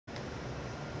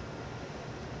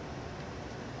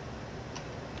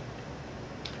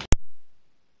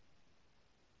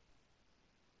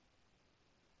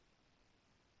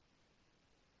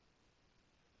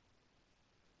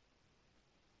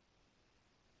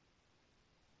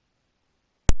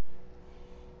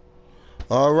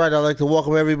All right, I'd like to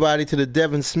welcome everybody to the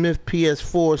Devin Smith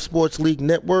PS4 Sports League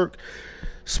Network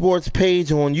sports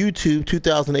page on YouTube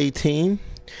 2018.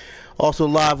 Also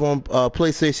live on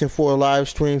PlayStation 4 live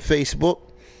stream, Facebook.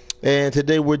 And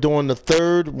today we're doing the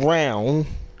third round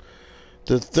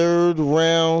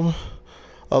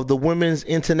of the Women's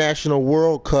International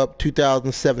World Cup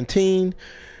 2017.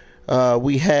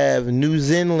 We have New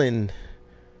Zealand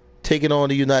taking on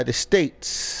the United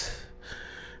States.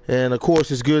 And of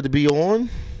course, it's good to be on.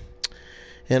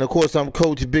 And of course, I'm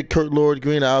Coach Big Kurt Lord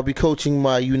Green. I'll be coaching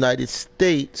my United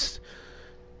States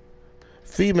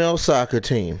female soccer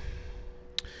team.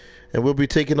 And we'll be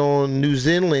taking on New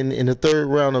Zealand in the third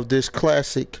round of this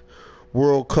classic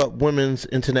World Cup Women's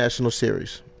International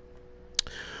Series.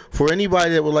 For anybody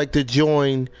that would like to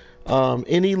join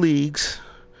any leagues,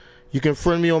 you can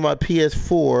friend me on my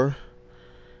PS4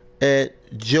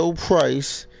 at Joe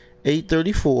Price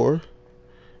 834.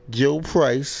 Joe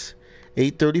Price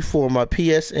 834, my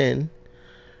PSN,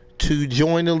 to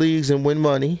join the leagues and win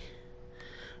money.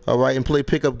 All right, and play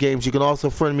pickup games. You can also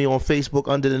friend me on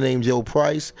Facebook under the name Joe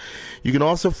Price. You can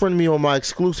also friend me on my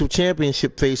exclusive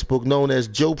championship Facebook known as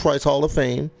Joe Price Hall of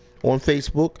Fame on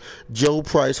Facebook. Joe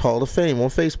Price Hall of Fame on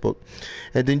Facebook.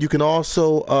 And then you can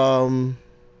also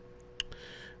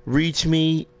reach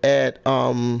me at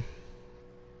Devin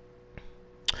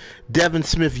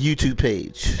Smith YouTube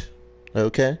page.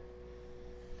 Okay?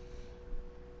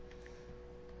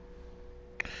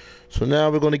 So now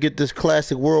we're going to get this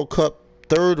classic World Cup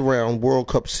third round World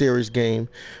Cup Series game.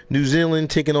 New Zealand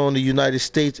taking on the United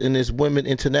States in this Women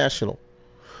International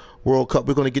World Cup.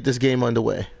 We're going to get this game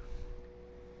underway.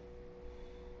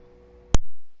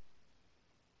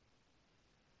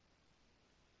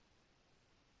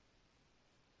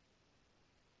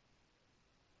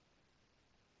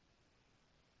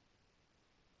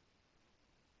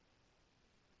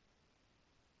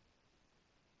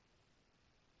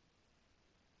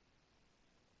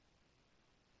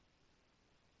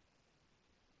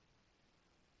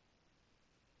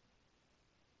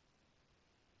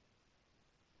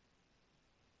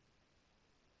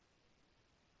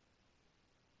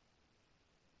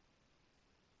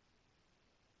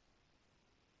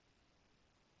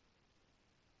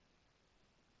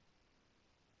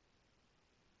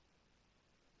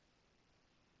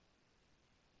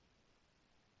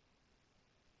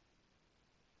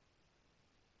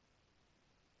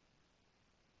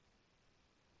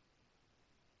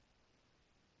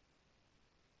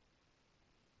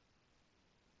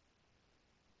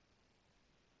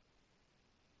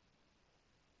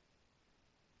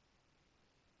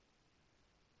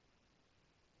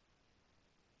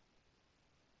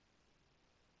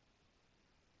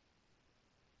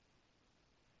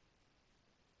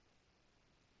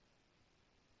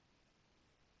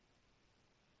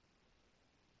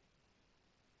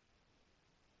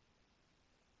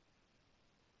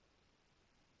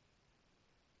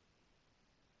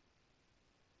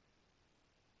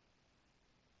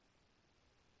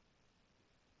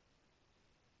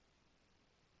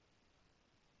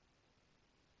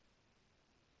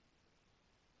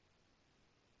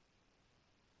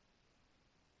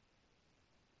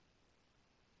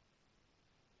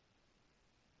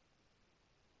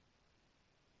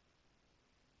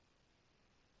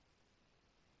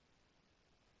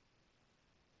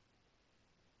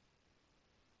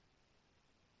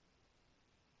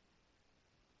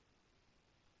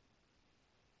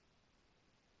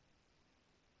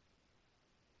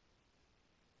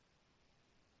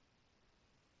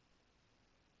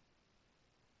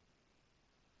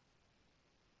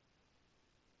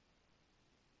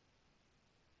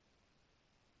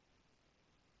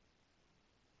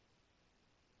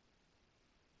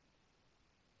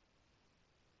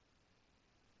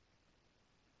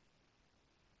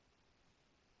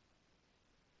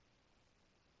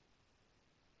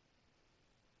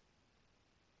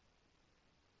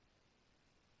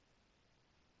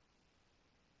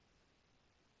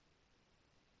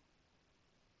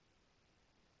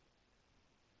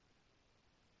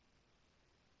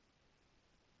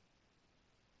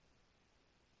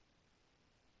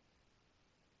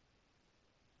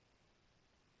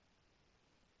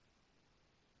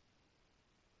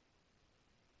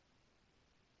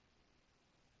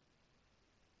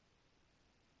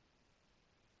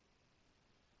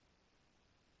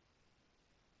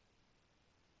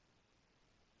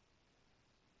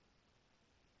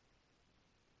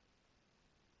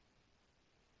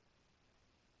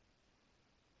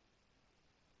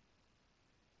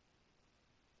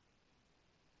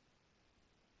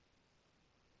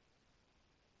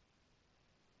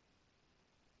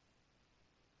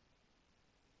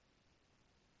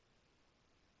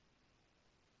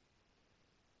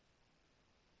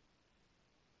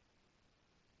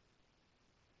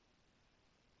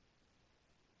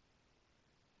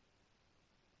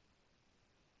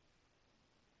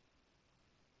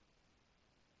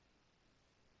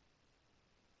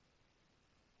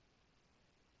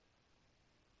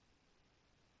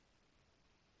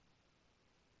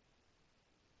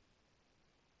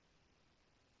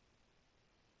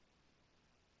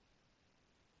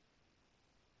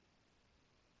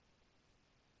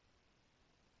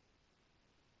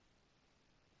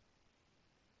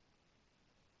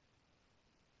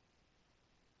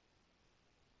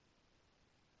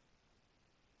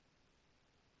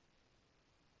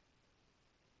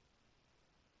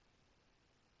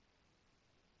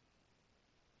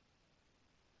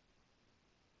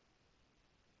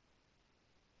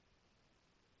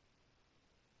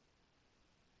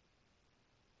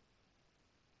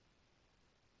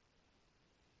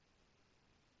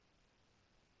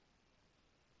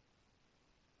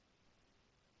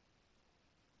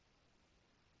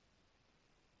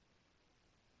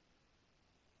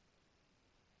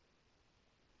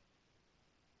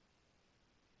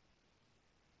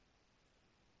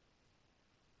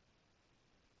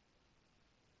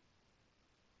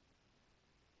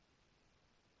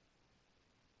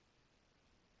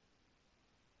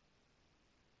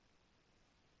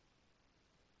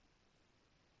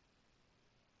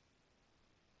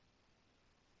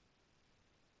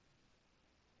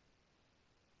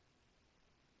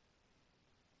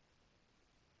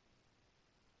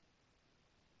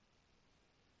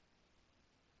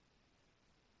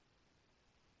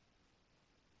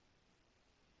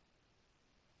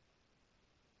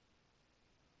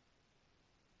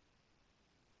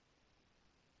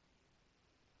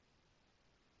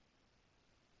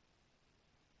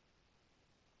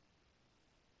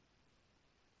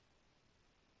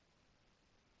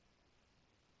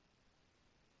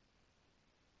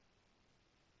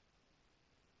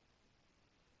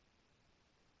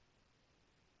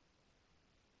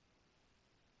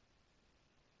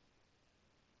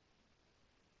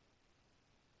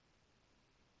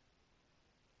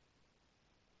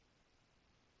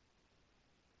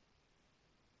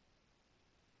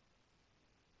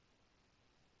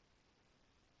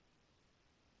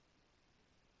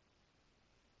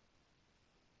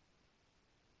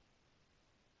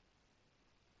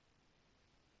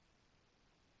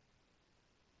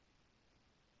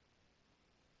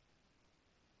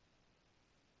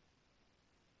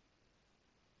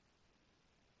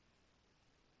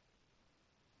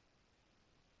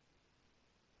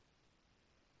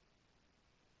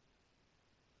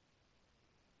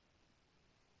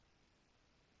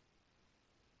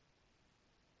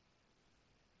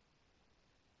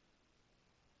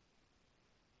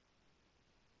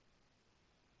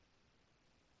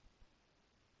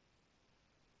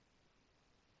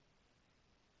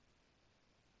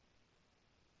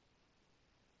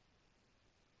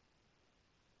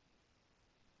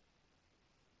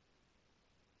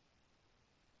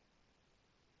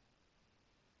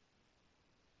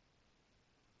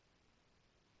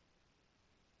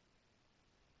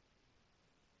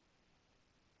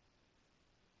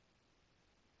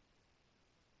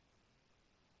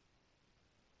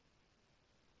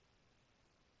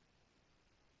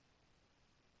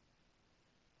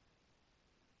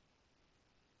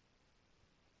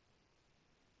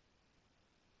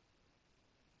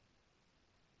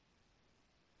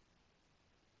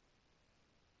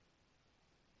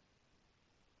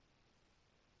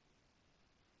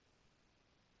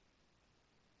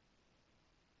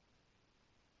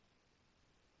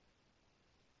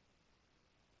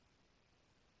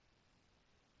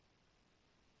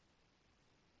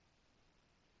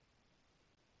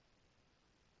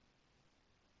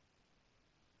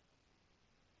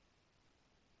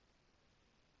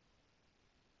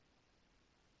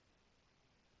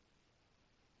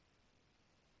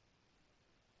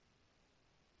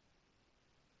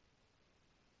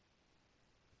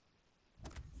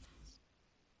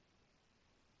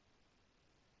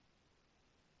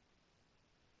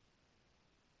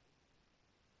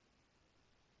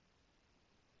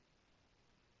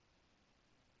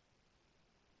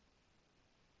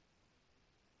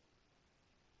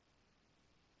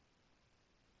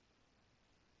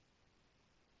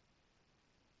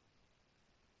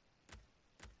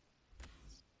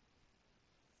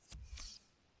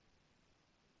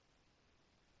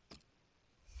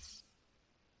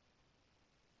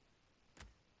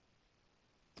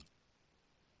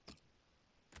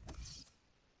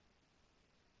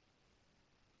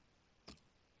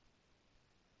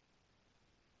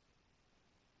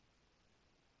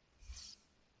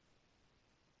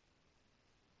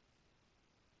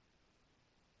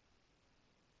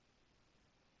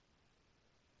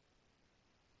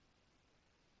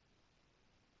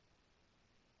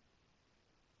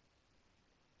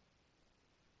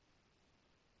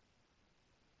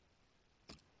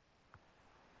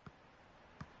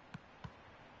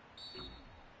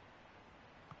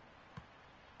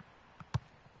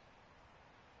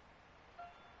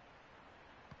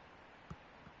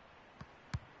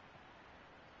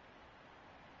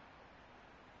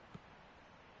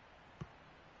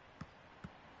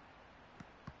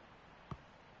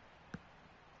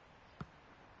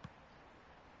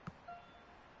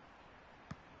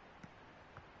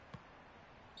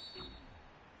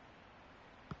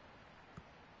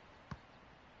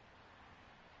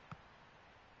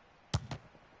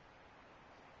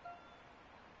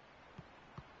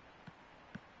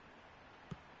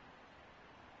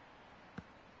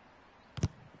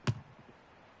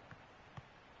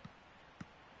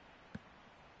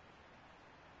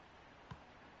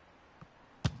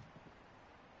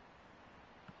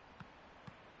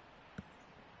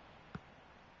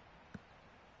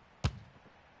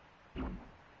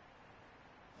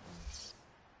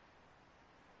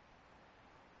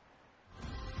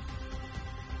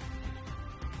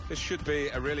 This should be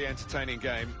a really entertaining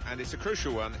game, and it's a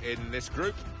crucial one in this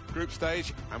group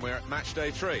stage, and we're at match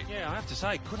day 3. Yeah, I have to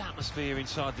say, good atmosphere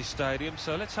inside this stadium,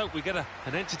 so let's hope we get an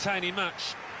entertaining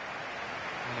match.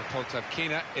 And Poltav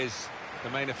Kina is the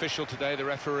main official today, the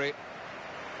referee.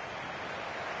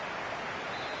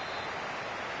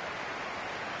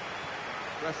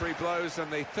 Referee blows,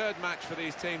 and the third match for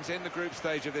these teams in the group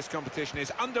stage of this competition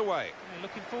is underway. Yeah,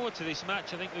 looking forward to this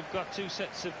match. I think we've got two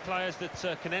sets of players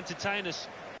that can entertain us.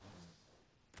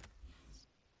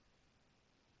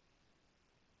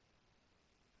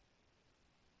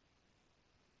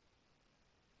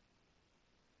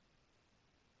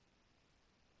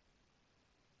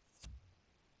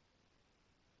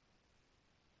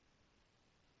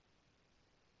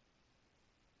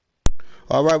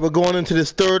 All right, we're going into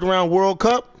this third round World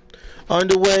Cup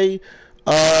underway.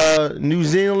 New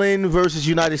Zealand versus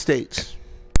United States.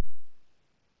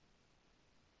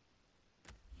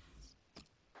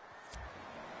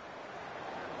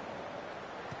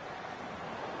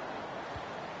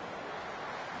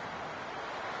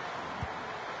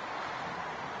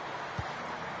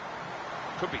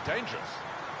 Could be dangerous.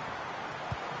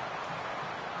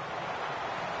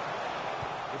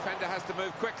 Defender has to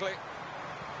move quickly.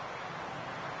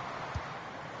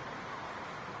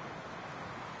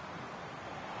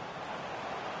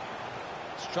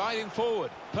 Striding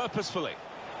forward, purposefully.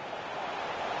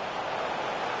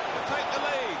 They'll take the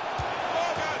lead.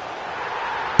 Morgan!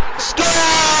 Score!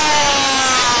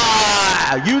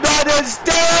 United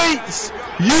States!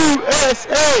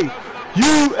 USA!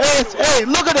 USA!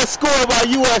 Look at the score by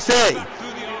USA!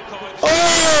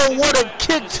 Oh, what a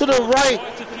kick to the right!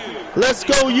 Let's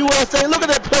go USA! Look at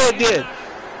that play again!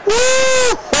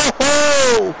 Woo! Ho,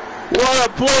 ho. What a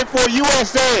play for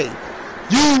USA!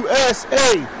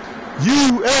 USA!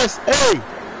 USA!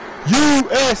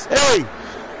 USA!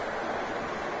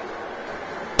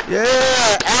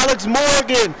 Yeah, Alex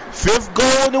Morgan, 5th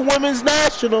goal in the women's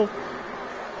national.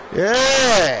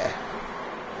 Yeah.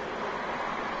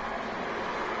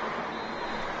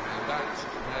 And that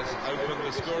has opened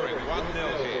the scoring,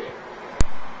 1-0 here.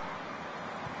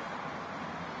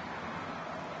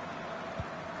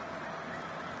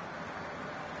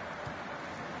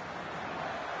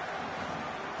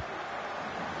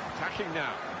 Attacking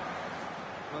now.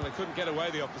 Well, they couldn't get away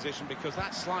the opposition because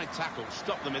that slide tackle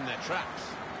stopped them in their tracks.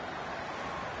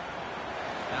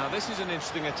 Now this is an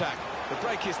interesting attack. The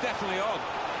break is definitely on.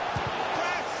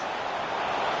 Press!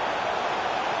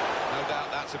 No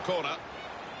doubt that's a corner.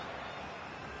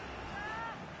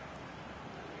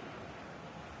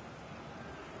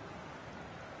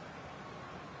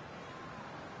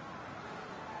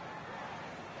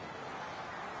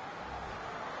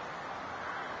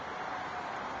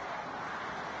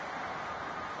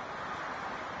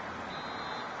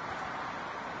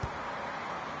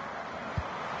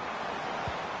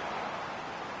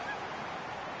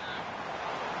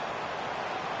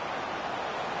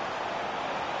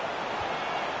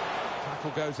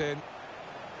 Goes in.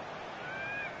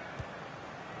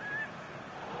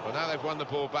 Well, now they've won the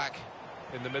ball back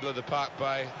in the middle of the park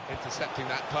by intercepting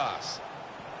that pass.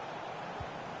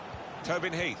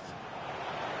 Tobin Heath.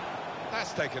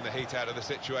 That's taken the heat out of the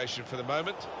situation for the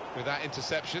moment with that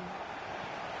interception.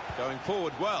 Going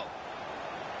forward well.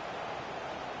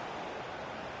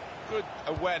 Good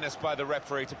awareness by the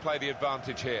referee to play the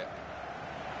advantage here.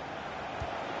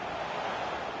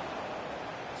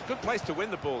 It's a good place to win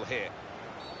the ball here.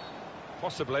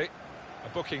 Possibly a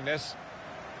booking this.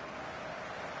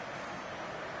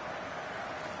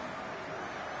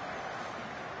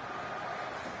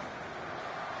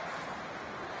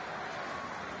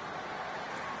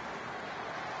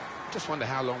 Just wonder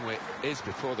how long it is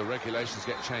before the regulations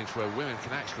get changed where women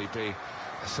can actually be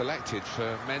selected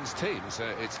for men's teams.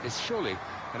 It's surely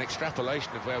an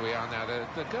extrapolation of where we are now.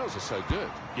 The girls are so good.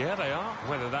 Yeah, they are.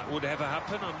 Whether that would ever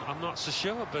happen, I'm not so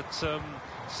sure, but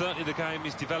certainly the game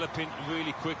is developing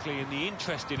really quickly, and the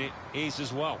interest in it is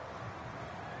as well.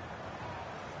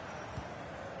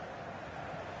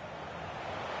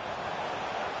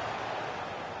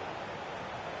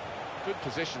 Good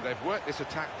position. They've worked this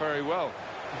attack very well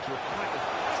into a quite...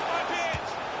 This might be it!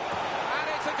 And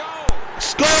it's a goal!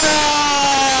 Score!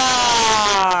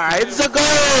 It's a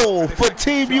goal for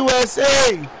Team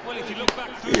USA. Well, if you look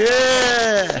back through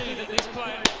Yeah. you see that this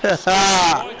player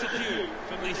quite a few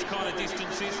from these kind of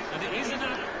distances, and it isn't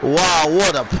that. Wow,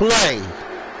 what a play.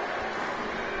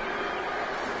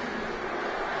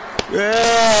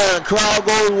 Yeah, the crowd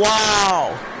goes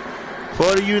wow.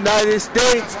 For the United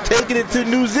States, taking it to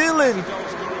New Zealand.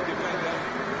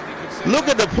 Look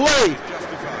at the play.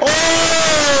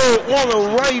 Oh, on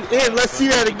the right end. Let's see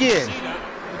that again.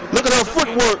 Look at her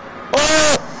footwork.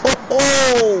 Oh!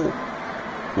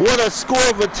 What a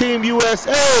score for Team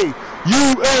USA!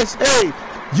 USA!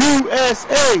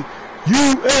 USA!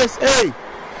 USA!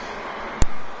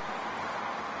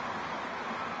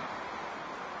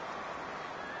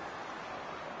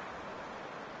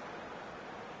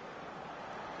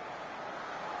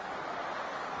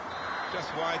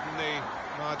 Just widen the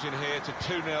margin here to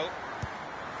 2-0.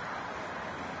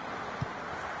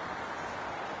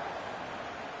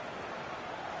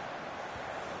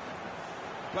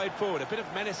 Played forward, a bit of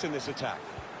menace in this attack.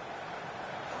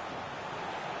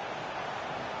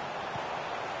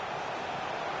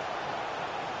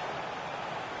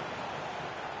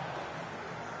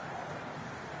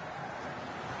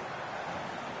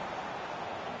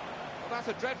 Well, that's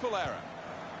a dreadful error.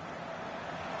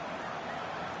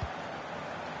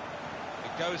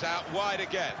 It goes out wide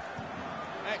again.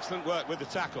 Excellent work with the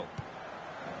tackle.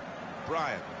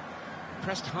 Bryant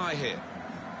pressed high here.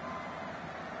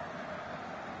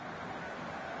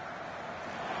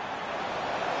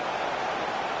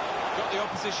 Got the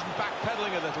opposition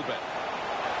backpedaling a little bit.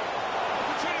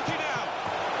 Opportunity now.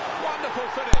 Wonderful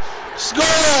finish. Score!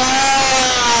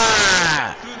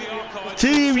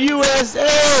 Team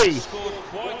USA! Scored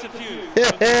quite a few.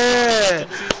 Yeah.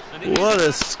 What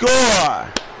a score!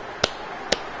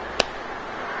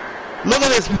 Look at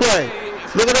this play.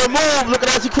 Look at her move. Look at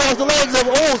how she crossed the legs of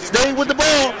staying with the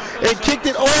ball and kicked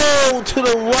it to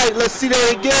the right. Let's see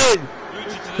that again.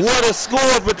 What a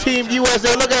score for Team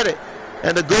USA. Look at it.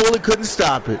 And the goalie couldn't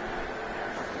stop it.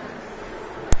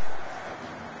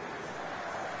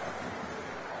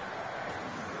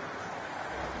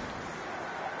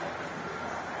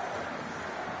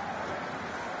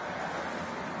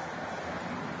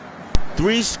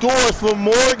 Three scores for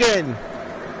Morgan.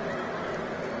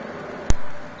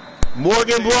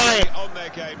 Morgan Bryant. On their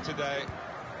game today.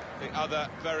 The other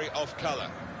very off colour.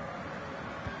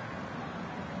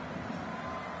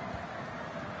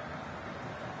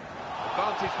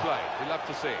 Advantage play, we love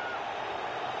to see it.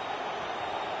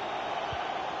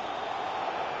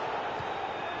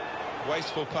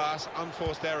 Wasteful pass,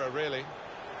 unforced error really.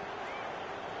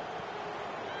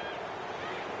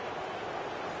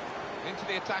 Into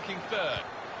the attacking third.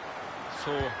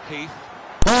 Saw Heath.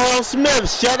 Carl Smith.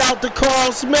 Shout out to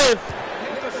Carl Smith.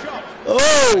 Here's the shot.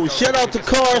 Oh, shout out to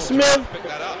Carl Smith. Pick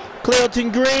that up.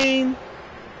 Clearton Green.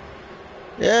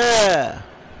 Yeah.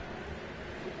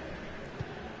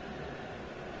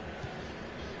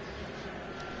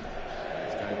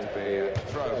 It's going to be a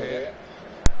throw here.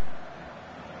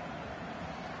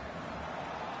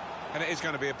 And it is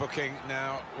going to be a booking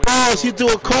now. Oh, she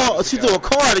threw a card. She threw a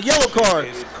card, a yellow card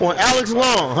on Alex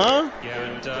Long, huh? Yeah,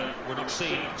 and we're not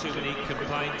seeing too many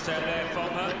complaints out there from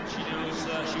her. She knows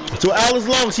she was. So Alex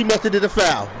Long, she must have did a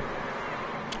foul.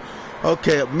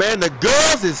 Okay, man, the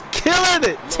girls is killing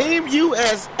it. Team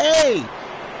USA.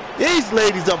 These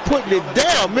ladies are putting it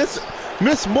down. Miss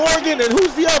Morgan, and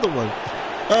who's the other one?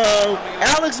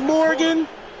 Alex Morgan,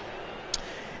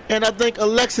 and I think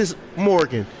Alexis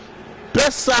Morgan.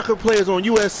 Best soccer players on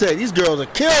USA. These girls are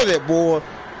killing it, boy.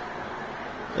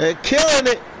 They're killing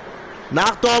it.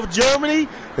 Knocked off Germany,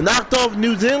 knocked off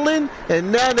New Zealand,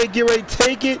 and now they get ready to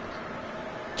take it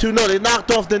to, no, they knocked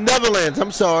off the Netherlands.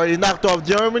 I'm sorry. They knocked off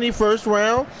Germany first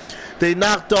round. They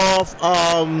knocked off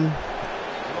the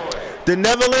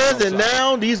Netherlands, and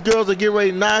now these girls are getting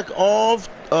ready to knock off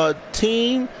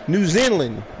Team New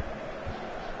Zealand.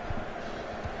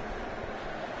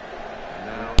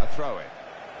 Now a throw in.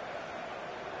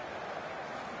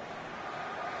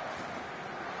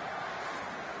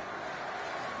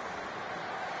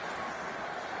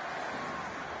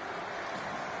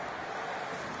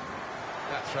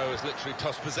 That throw has literally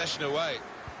tossed possession away.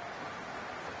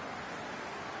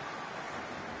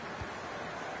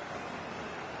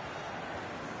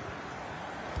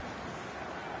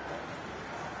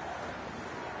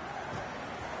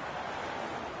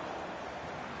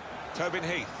 Tobin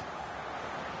Heath.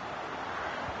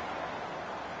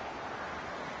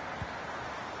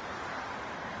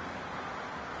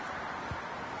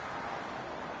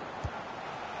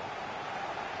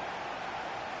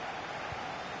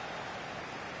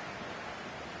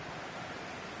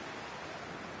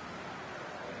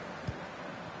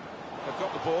 They've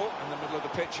got the ball in the middle of the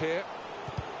pitch here.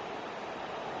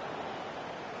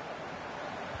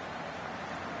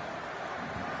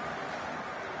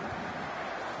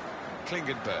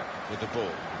 Klingenberg with the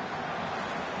ball.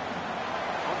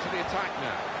 Onto the attack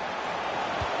now.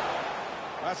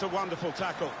 That's a wonderful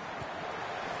tackle.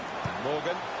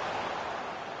 Morgan.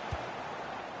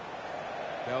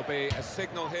 There'll be a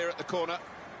signal here at the corner.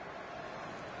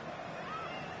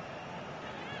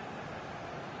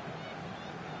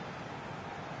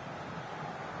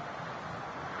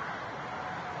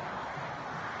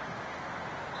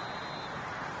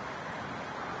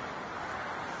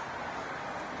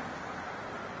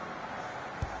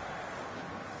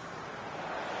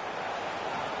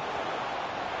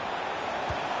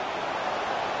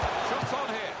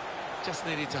 just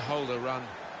needed to hold a run.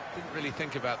 Didn't really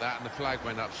think about that, and the flag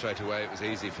went up straight away. It was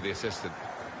easy for the assistant.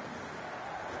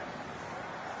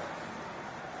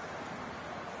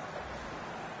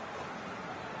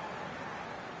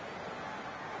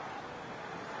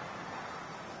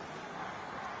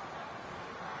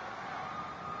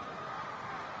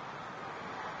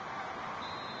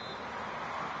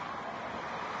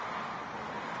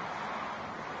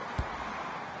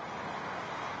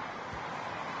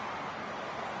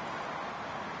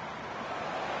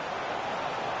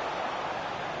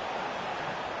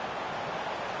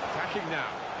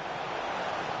 Now.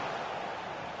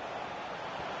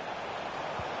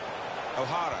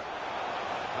 O'Hara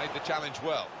made the challenge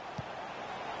well.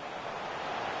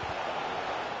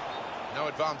 No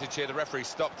advantage here. The referee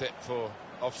stopped it for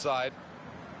offside.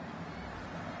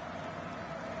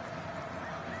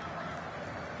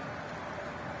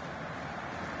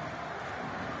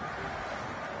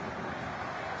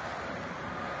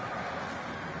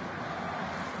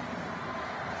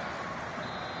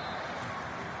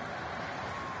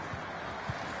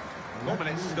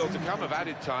 Minutes still to come of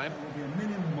added time. There will be a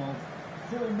minimum of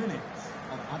 4 minutes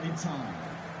of added time.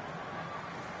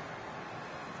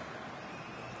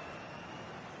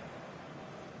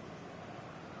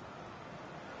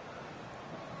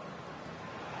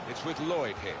 It's with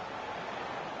Lloyd here.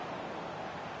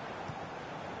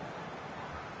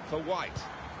 For White.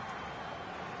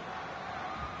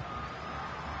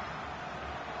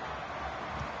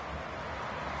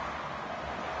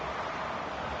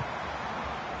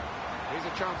 Here's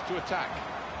a chance to attack.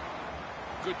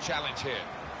 Good challenge here.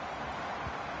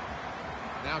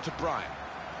 Now to Bryant.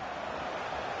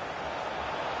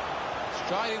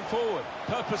 Striding forward,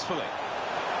 purposefully.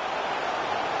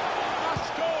 Must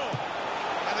score!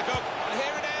 And the goal, and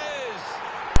here it is!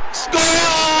 Score!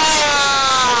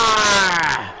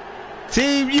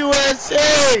 Team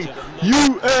USA!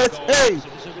 USA!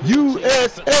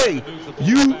 USA!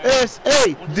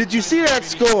 USA! Did you see that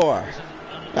score?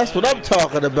 That's what I'm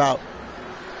talking about.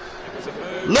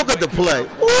 Look at the play.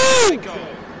 Ooh!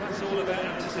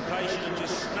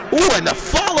 Ooh, and the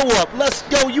follow-up. Let's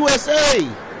go, USA.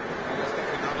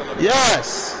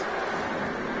 Yes.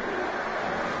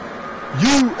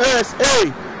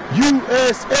 USA.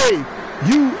 USA.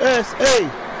 USA.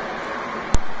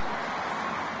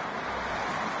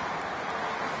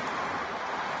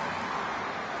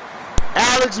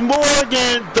 Alex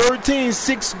Morgan,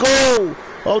 13-6 goal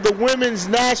of the women's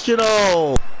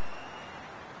national.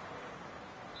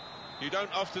 You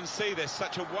don't often see this,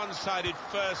 such a one-sided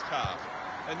first half.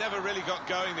 They never really got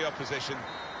going, the opposition,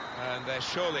 and they're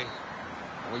surely...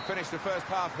 We finished the first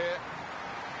half here.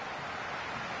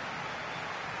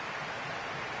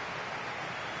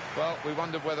 Well, we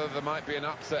wondered whether there might be an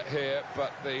upset here,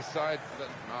 but the side that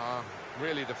are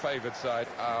really the favoured side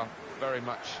are very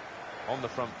much on the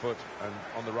front foot and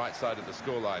on the right side of the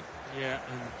scoreline. Yeah,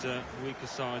 and weaker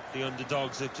side, the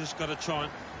underdogs, have just got to try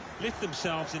and lift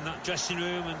themselves in that dressing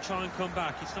room and try and come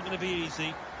back. It's not going to be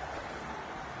easy.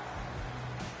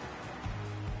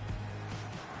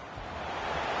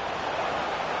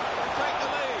 Take the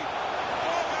lead.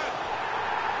 Morgan.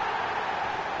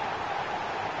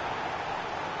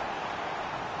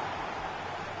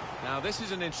 Now this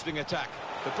is an interesting attack.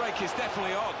 The break is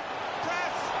definitely on. Press!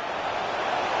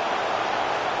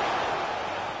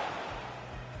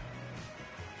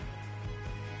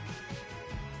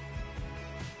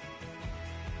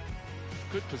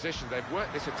 Good position. They've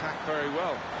worked this attack very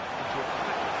well.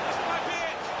 This might be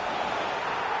it!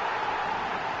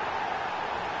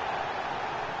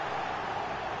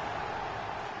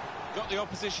 Got the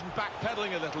opposition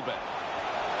backpedaling a little bit.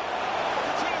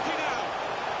 Opportunity now!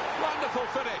 Wonderful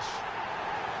finish!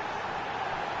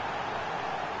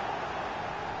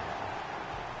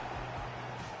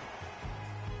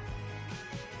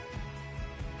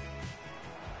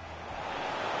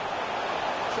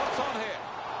 Shots on here.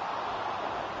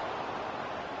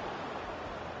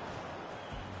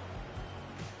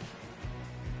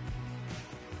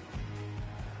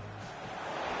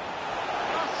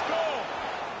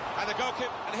 And the goal kick,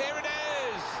 and here it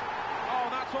is! Oh,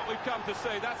 that's what we've come to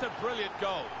see. That's a brilliant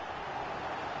goal.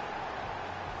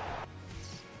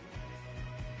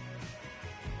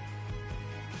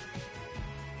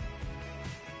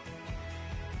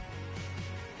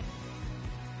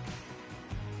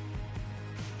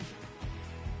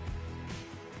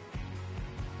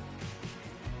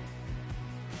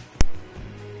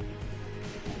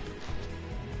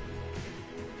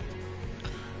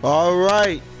 All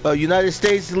right, United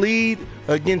States lead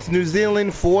against New Zealand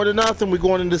 4-0. We're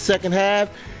going into the second half,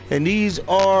 and these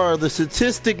are the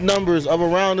statistic numbers of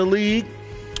around the league.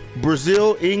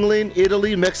 Brazil, England,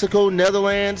 Italy, Mexico,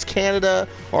 Netherlands, Canada,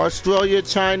 Australia,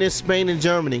 China, Spain, and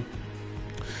Germany.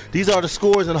 These are the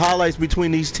scores and highlights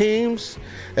between these teams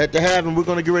at the half, and we're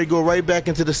going to get ready to go right back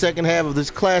into the second half of this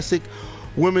classic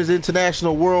Women's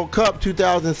International World Cup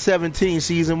 2017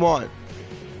 Season 1.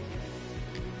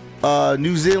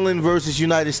 New Zealand versus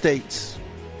United States.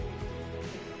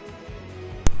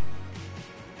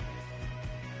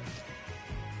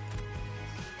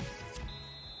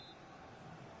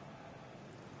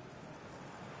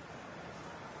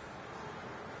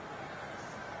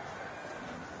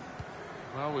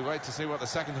 Well, we wait to see what the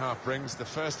second half brings. The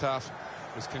first half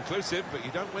was conclusive, but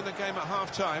you don't win the game at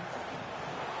half-time.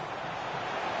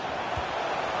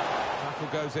 Tackle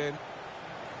goes in.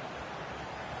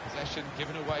 Possession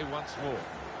given away once more.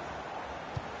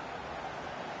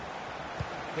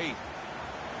 Heath.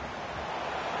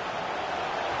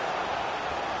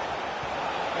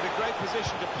 In a great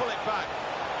position to pull it back.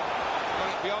 Got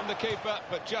it beyond the keeper,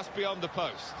 but just beyond the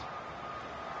post.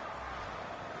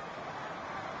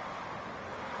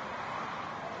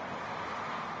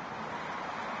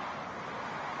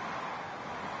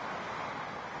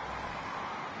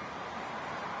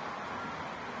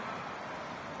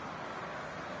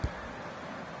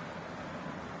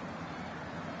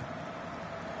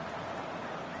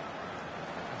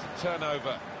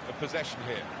 Turnover of possession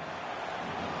here.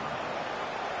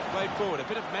 Played forward, a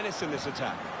bit of menace in this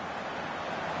attack.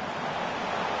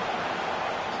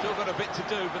 Still got a bit to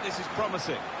do, but this is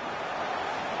promising.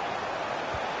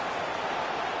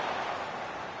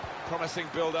 Promising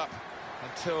build-up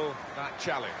until that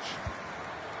challenge.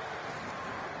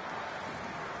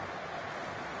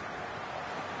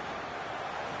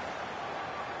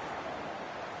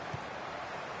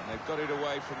 And they've got it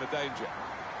away from the danger.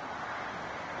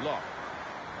 Long.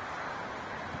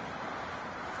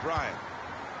 Bryan.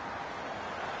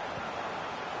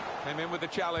 Came in with the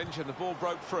challenge and the ball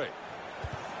broke free.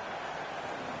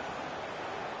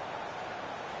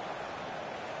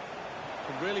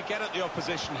 Can really get at the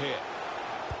opposition here.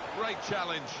 Great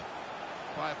challenge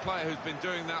by a player who's been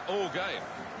doing that all game.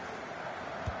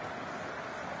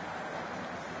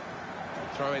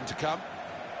 Throw in to come.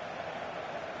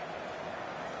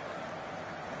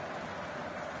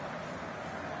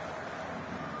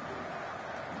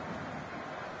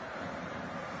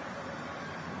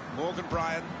 Morgan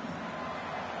Bryan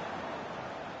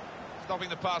stopping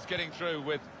the pass getting through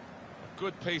with a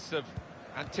good piece of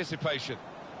anticipation.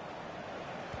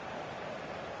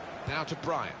 Now to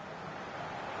Bryan.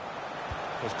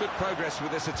 There's good progress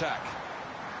with this attack.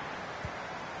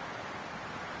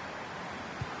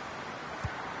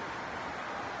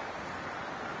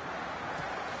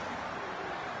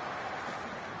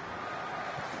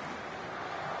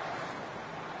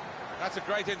 That's a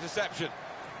great interception.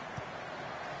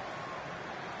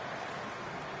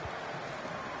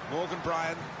 Morgan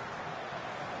Bryan.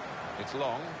 It's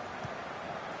long.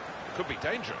 Could be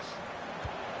dangerous.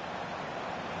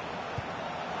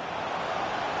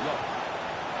 Long.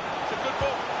 It's a good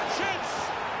ball. Shoots!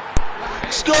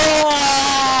 Score!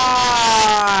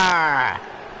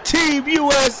 Team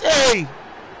USA!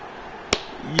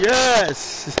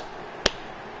 Yes!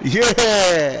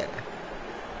 Yeah!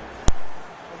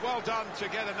 Well done to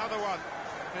get another one.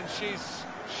 And she's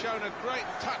shown a great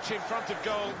touch in front of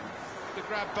goal to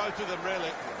grab both of them,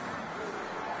 really.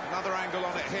 Another angle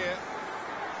on it here.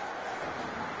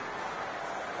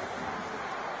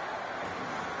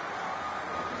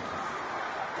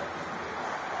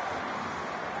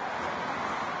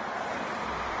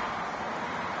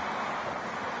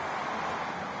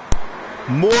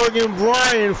 Morgan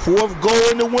Bryan, fourth goal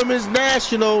in the Women's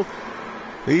National.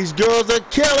 These girls are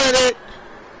killing it.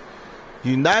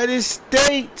 United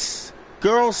States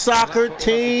girls soccer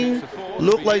team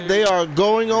look like they are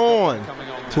going on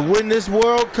to win this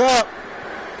World Cup.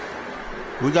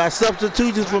 We got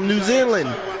substitutions from New Zealand.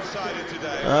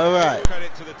 All right.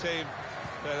 Credit to the team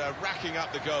that are racking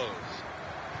up the goals.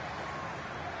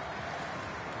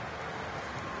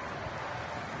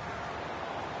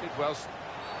 Well,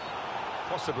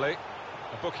 possibly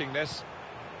booking this.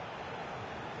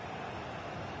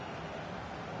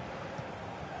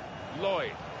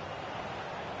 Lloyd.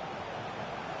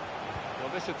 Well,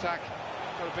 this attack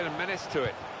got a bit of menace to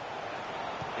it.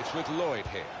 It's with Lloyd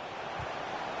here.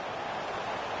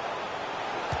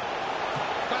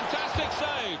 Fantastic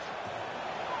save.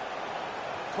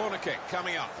 Corner kick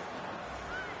coming up.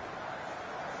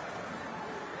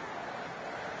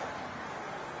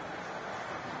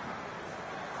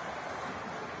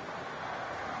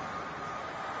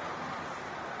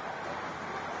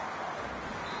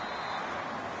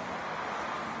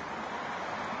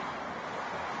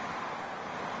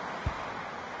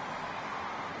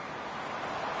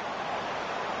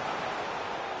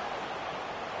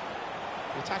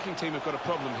 The attacking team have got a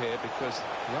problem here because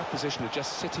the opposition are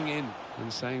just sitting in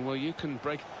and saying, well, you can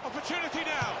break. Opportunity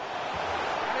now.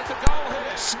 And it's a goal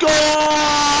here. Score!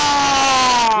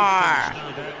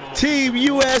 Team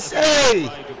USA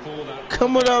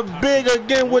coming up big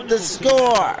again with the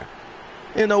score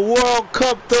in the World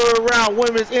Cup third round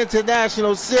Women's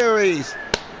International Series.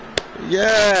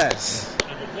 Yes.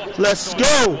 Let's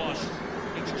go.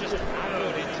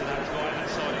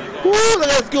 Woo,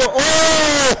 let's go.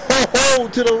 Oh,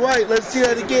 to the right. Let's see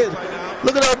that again.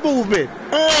 Look at that movement.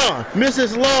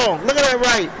 Mrs. Long. Look at that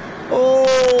right.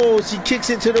 Oh, she kicks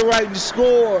it to the right and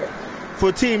score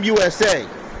for Team USA.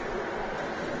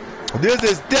 This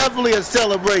is definitely a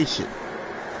celebration.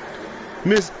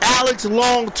 Miss Alex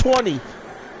Long, 20.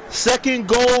 Second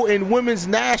goal in Women's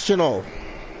National.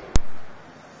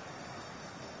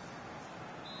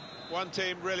 One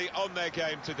team really on their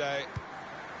game today,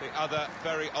 the other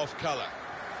very off colour.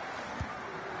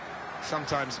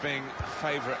 Sometimes being a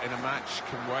favourite in a match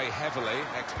can weigh heavily,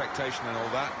 expectation and all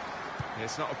that.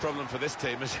 It's not a problem for this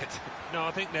team, is it? No,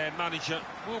 I think their manager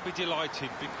will be delighted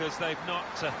because they've not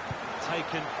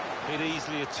taken it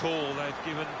easily at all. They've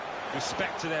given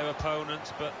respect to their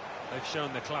opponents, but they've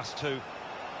shown their class too.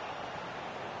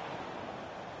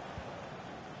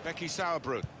 Becky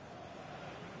Sauerbrunn.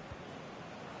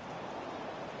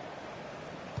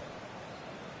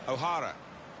 O'Hara.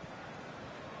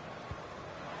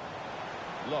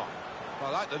 Long. Well,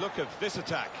 I like the look of this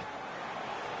attack.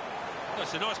 Well,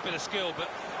 it's a nice bit of skill, but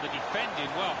the defending,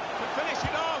 well. To finish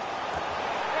it off.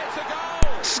 It's a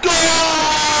goal. Score!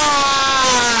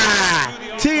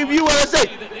 Team USA.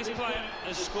 This player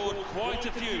has scored quite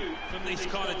a few from these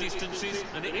kind of distances,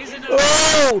 and it isn't.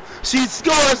 Oh, she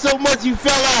scored so much you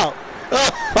fell out.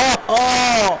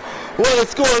 Oh, what a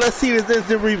score. Let's see this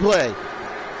instant replay.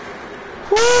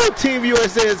 Woo, Team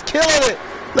USA is killing it.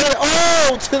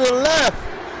 Oh, to the left.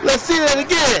 Let's see that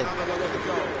again.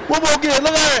 One more again.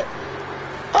 Look at it.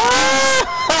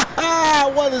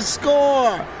 Oh, what a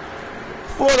score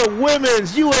for the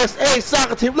women's USA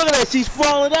soccer team. Look at that. She's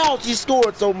falling out. She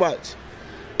scored so much.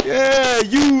 Yeah,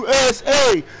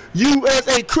 USA.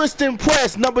 USA. Kristen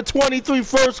Press, number 23,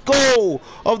 first goal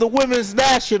of the women's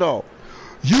national.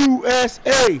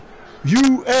 USA.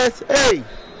 USA.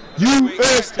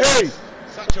 USA.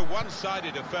 Such a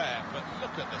one-sided affair, but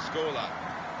look at the scoreline.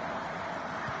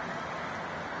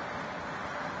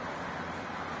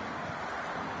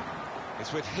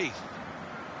 It's with Heath.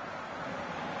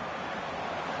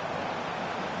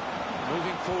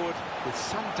 Moving forward with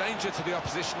some danger to the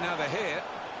opposition now they're here.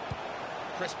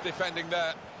 Crisp defending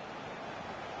there.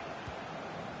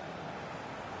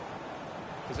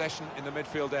 Possession in the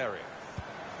midfield area.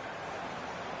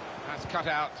 That's cut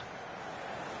out.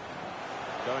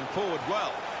 Going forward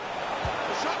well.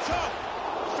 The shot's on.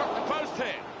 Struck the post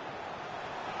here.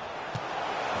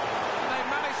 And they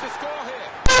managed to score here.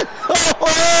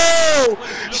 Oh,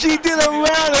 she did a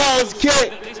roundhouse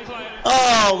kick.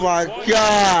 Oh my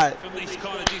God.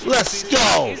 Let's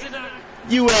go.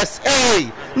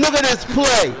 USA. Look at this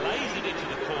play.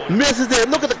 Misses it.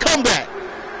 Look at the comeback.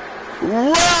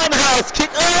 Roundhouse kick.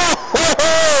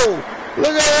 Oh,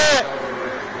 look at that.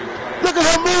 Look at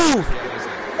her move.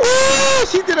 Oh,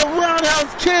 she did a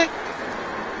roundhouse kick.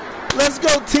 Let's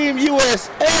go, Team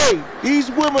USA. These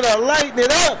women are lighting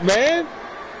it up, man.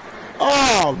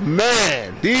 Oh,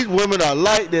 man. These women are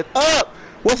lighting it up.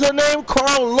 What's her name?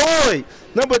 Carl Lloyd.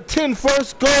 Number 10,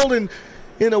 first goal in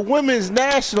the women's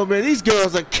national, man. These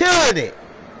girls are killing it.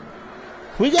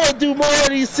 We got to do more of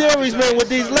these series, man, with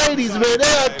these ladies, man.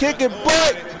 They are kicking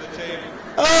butt.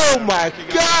 Oh, my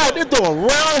God. They're doing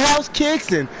roundhouse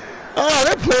kicks and... Oh,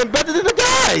 they're playing better than the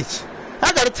guys.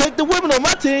 I got to take the women on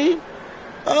my team.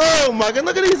 Oh, my God.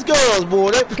 Look at these girls,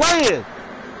 boy. They're playing.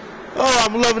 Oh,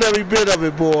 I'm loving every bit of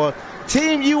it, boy.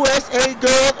 Team USA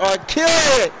girls are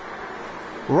killing it.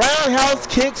 Roundhouse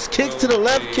kicks, kicks to the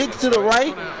left, kicks to the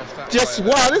right. Just,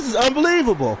 wow, this is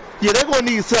unbelievable. Yeah, they're going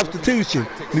to need substitution,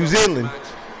 New Zealand.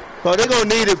 Oh, they're going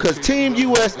to need it because Team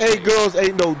USA girls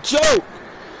ain't no joke.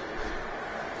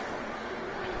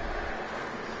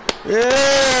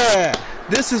 Yeah,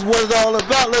 this is what it's all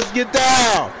about. Let's get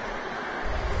down.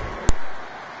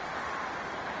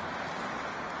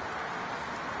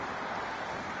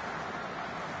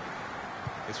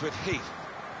 It's with Heath.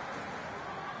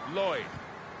 Lloyd.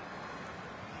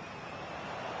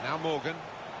 Now Morgan.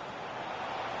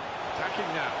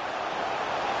 Attacking now.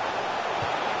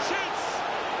 Shoots!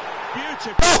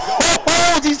 Beautiful.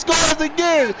 Oh, she scores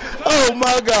again. Oh,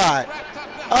 my God.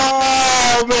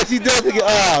 Oh, man, she does it again.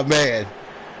 Oh, man.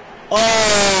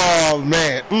 Oh,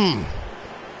 man.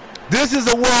 This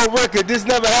is a world record. This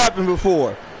never happened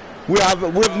before.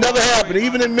 We've never happened.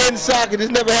 Even in men's soccer, this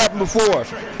never happened before.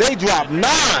 They dropped 9.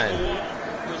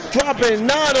 Dropping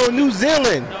 9 on New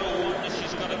Zealand.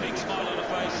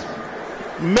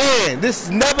 Man, this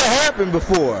never happened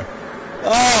before.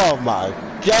 Oh my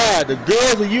God, the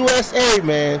girls of USA,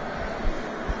 man.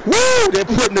 Woo, they're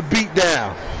putting the beat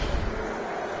down.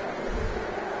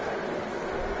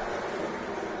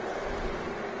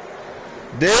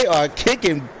 They are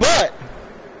kicking butt.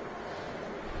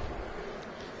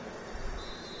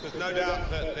 There's no doubt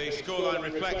that the scoreline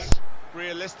reflects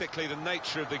realistically the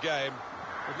nature of the game.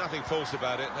 There's nothing false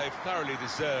about it. They've thoroughly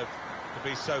deserved to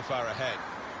be so far ahead.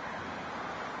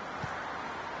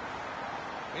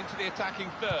 Into the attacking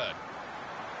third.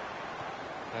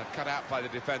 They're cut out by the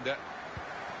defender.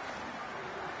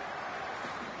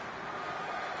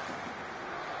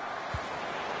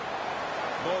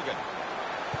 Morgan.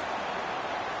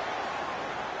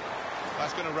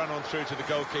 That's going to run on through to the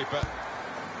goalkeeper.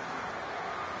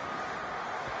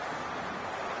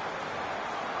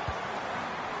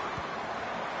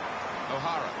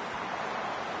 O'Hara.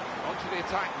 Onto the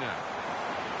attack now.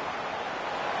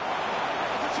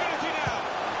 Opportunity now.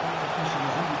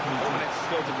 4 minutes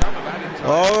still to come of added time.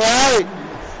 All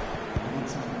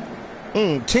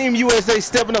right. Team USA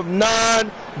stepping up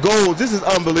 9 goals. This is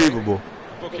unbelievable.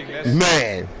 Booking this.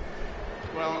 Man.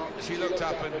 Well, she looked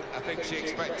up and I think she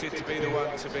expected to be the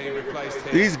one to be replaced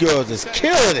here. These girls is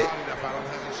killing it.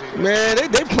 Man,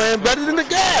 they playing better than the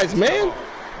guys, man.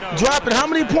 Dropping how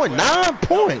many points? 9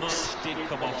 points. She did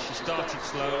come off. She started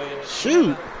slowly and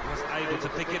Shoot. was able to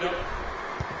pick it up.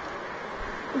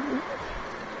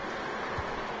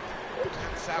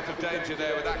 It's out of danger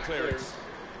there with that clearance.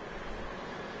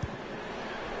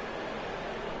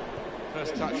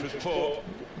 First touch was poor.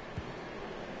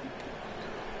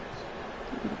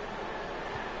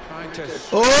 Trying to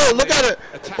Oh, look at it.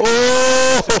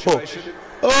 Oh.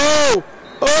 Oh.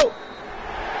 Oh.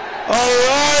 All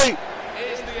right.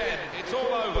 Here's the end. It's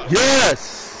all over.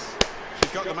 Yes.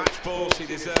 She's got the match ball. She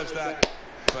deserves that.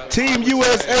 But Team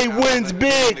USA wins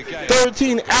big.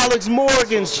 13 Alex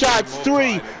Morgan shots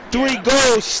 3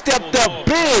 goals. Stepped up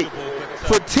big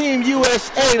for Team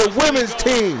USA, the women's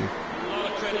team. A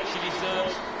lot of credit she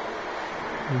deserves.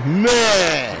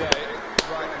 Man,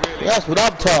 that's what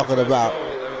I'm talking about. Yeah,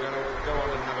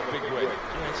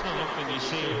 it's not often you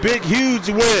see Big, huge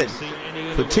win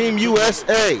for Team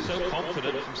USA. so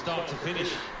confident from start to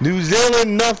finish. New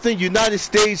Zealand nothing, United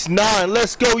States 9.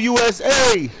 Let's go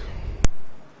USA.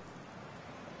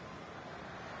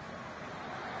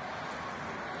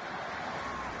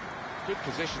 Good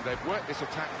position. They've worked this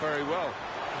attack very well.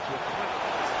 Into a point.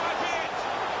 This might be it.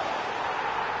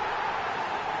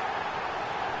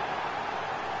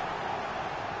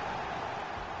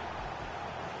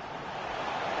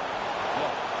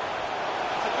 Well,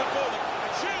 that's a good ball.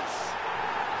 It shoots.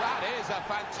 That is a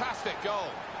fantastic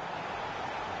goal.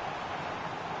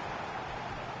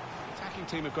 The attacking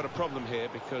team have got a problem here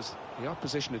because the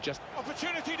opposition are just...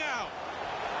 Opportunity now.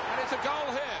 And it's a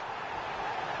goal here.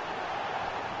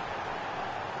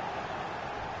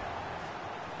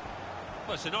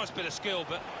 Well, it's a nice bit of skill,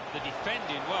 but the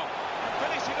defending, well,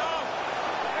 Finish it off.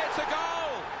 It's a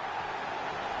goal.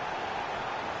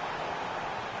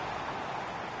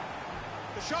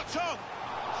 The shot's on.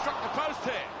 Struck the post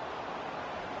here.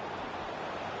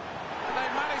 And they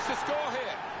managed to score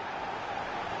here.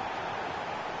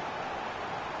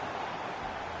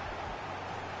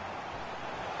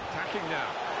 Attacking now.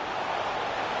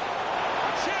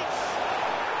 Shoots.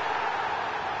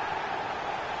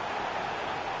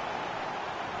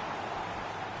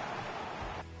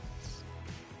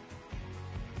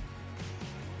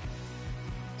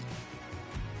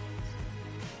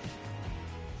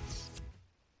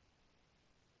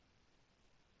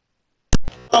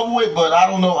 Over with, but I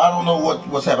don't know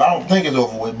what's happening. I don't think it's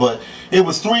over with, but it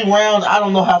was 3 rounds. I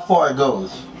don't know how far it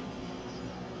goes.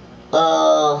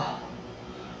 Oh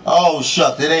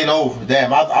shucks, it ain't over.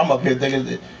 Damn, I'm up here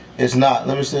thinking it's not.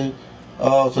 Let me see.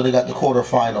 Oh, so they got the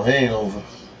quarterfinal. It ain't over.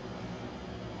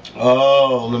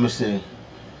 Oh, let me see.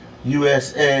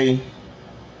 USA.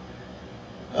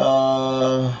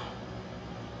 Oh,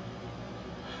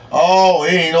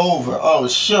 it ain't over. Oh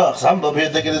shucks, I'm up here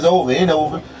thinking it's over. It ain't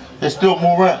over. There's still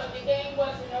more rounds. The game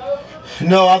wasn't over?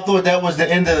 No, I thought that was the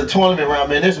end of the tournament round,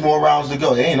 man. There's more rounds to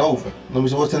go. It ain't over. Let me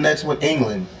see. What's the next one?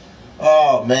 England.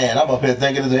 Oh, man. I'm up here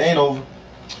thinking it ain't over.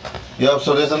 Yep,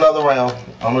 so there's another round.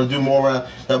 I'm going to do more rounds.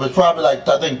 That was probably like,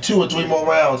 I think, 2 or 3 more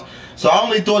rounds. So I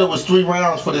only thought it was 3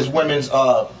 rounds for this women's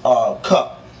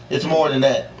cup. It's more than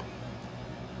that.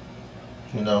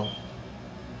 You know.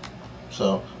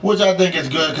 So, which I think is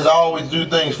good because I always do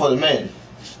things for the men.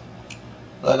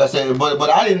 Like I said, but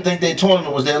I didn't think their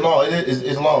tournament was that long.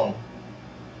 It's long.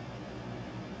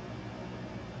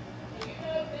 Do you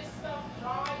know this stuff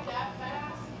dried that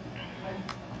fast? I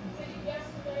did it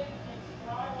yesterday and it's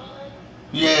dried already.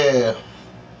 Yeah.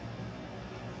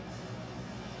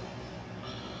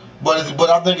 But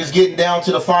I think it's getting down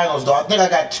to the finals though. I think I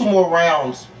got 2 more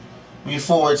rounds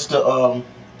before it's the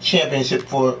championship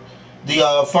for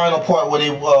the final part where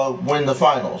they win the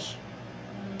finals.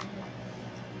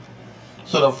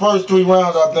 So the first 3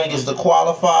 rounds I think is to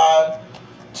qualify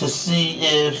to see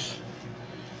if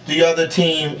the other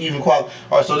team even qualify.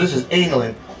 All right, so this is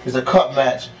England. It's a cup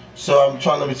match. So I'm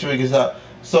trying to let me figure this out.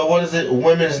 So what is it?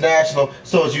 Women's national.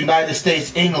 So it's United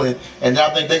States, England, and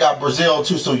I think they got Brazil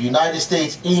too. So United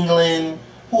States, England.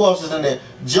 Who else is in there?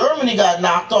 Germany got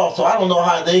knocked off, so I don't know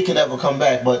how they can ever come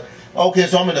back. But okay,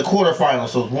 so I'm in the quarterfinals.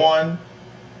 So it's 1,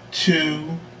 2,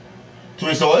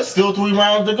 3. So it's still 3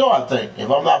 rounds to go, I think.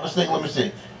 If I'm not mistaken, let me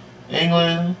see.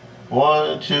 England,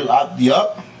 1, 2.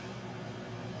 Yup.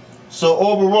 So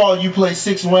overall, you play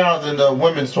 6 rounds in the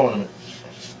women's tournament.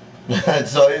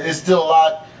 So it's still a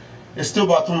lot. It's still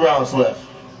about 3 rounds left.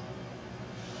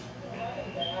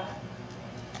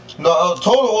 No,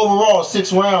 total overall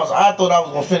 6 rounds. I thought I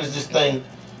was gonna finish this thing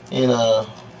in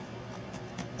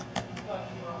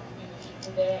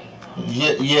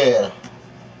yeah.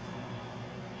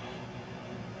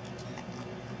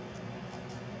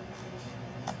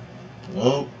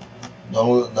 Nope.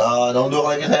 Don't do it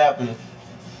like it's happening.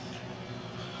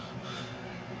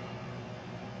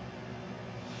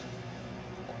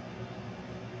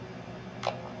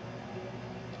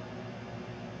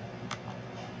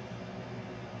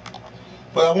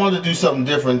 But I wanted to do something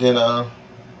different than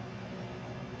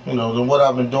than what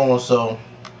I've been doing, so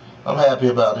I'm happy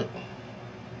about it.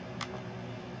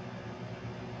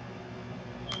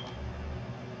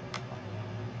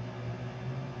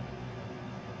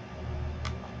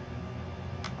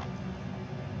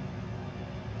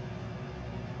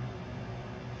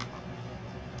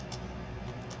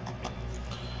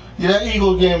 Yeah, that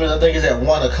Eagle game I think is at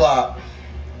 1 o'clock.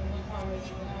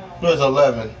 It's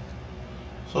 11.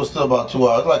 So it's still about 2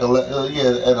 hours. It's like 11,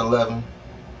 at 11.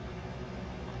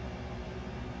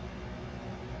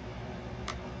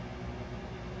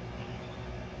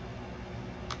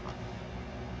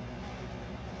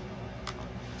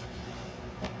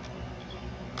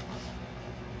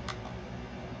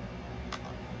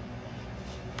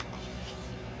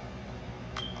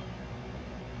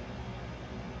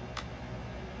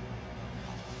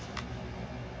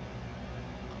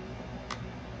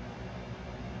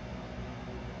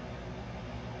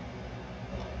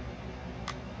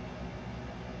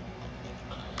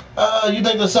 You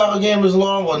think the soccer game is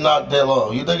long or not that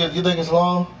long? You think it's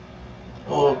long,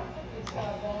 or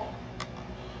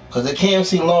because it can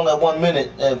seem long at 1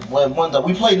 minute at one time.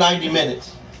 We play 90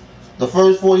 minutes. The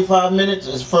first 45 minutes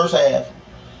is first half,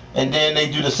 and then they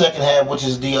do the second half, which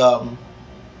is the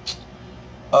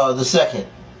second.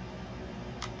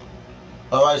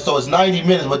 All right, so it's 90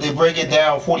 minutes, but they break it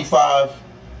down 45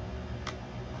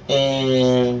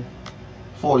 and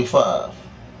 45.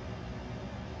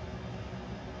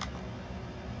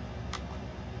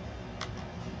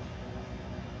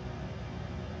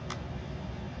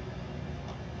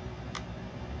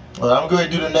 Well, I'm going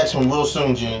to do the next one real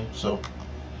soon, Gene. So,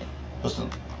 what's the...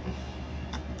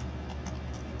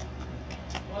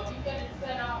 Well, if you get it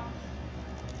set up,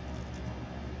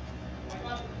 I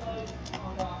got the clothes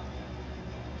on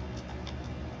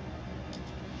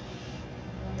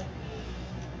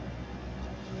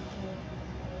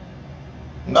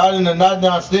the Not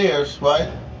downstairs, right?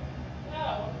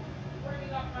 No,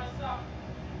 bringing up my stuff.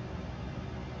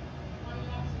 Running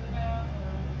up to the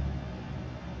bathroom.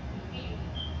 Eating.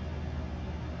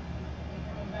 And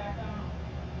coming back on.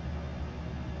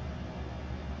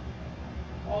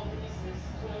 All this is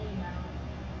clearly now.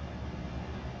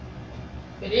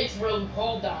 It is really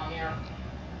cold down here.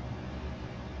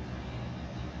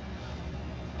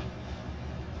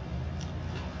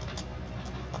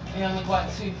 I only got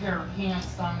 2 pair of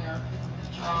pants down there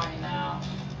drying now.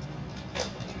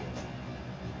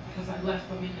 Because I left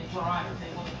them in the dryer, they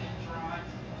would have been dry.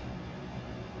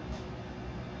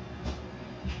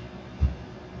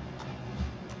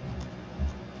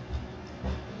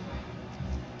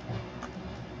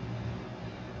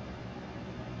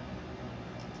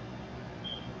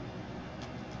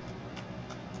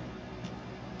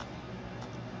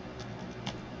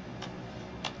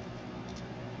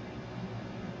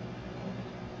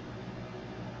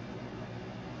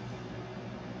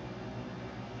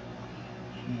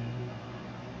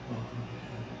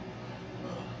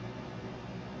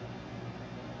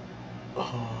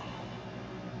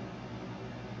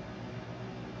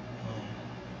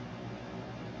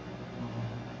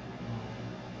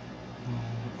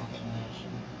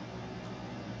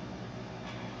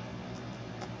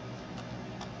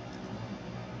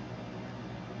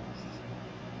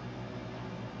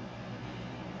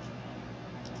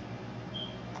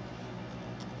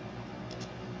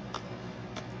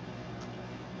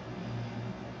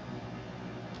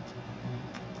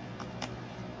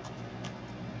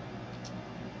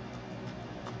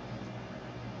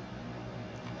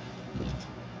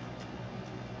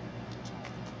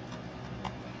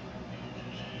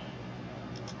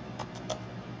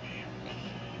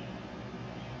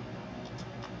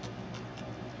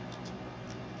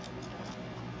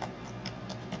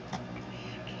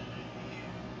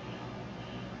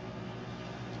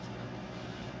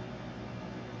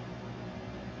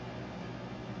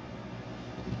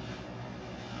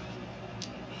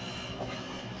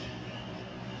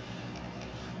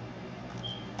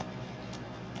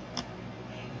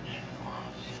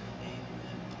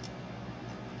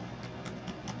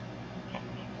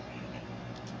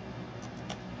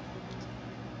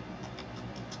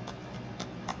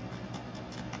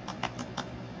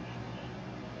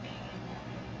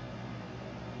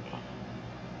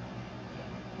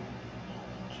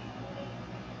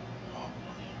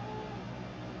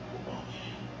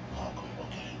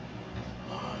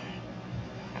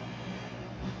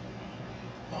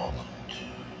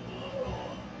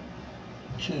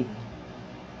 2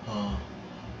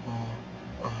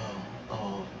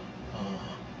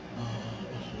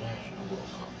 International World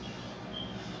Cup.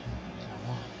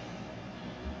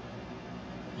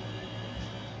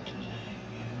 And today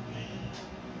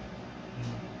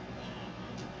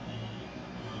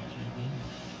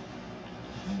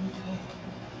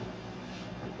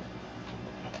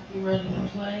You ready to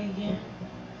play again?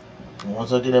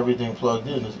 once I get everything plugged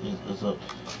in, I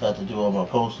have to do all my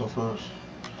posting first.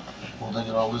 Once I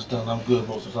get all this done, I'm good.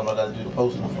 Most of the time I got to do the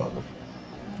posting first.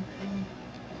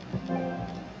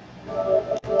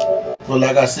 But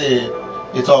like I said,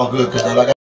 it's all good because like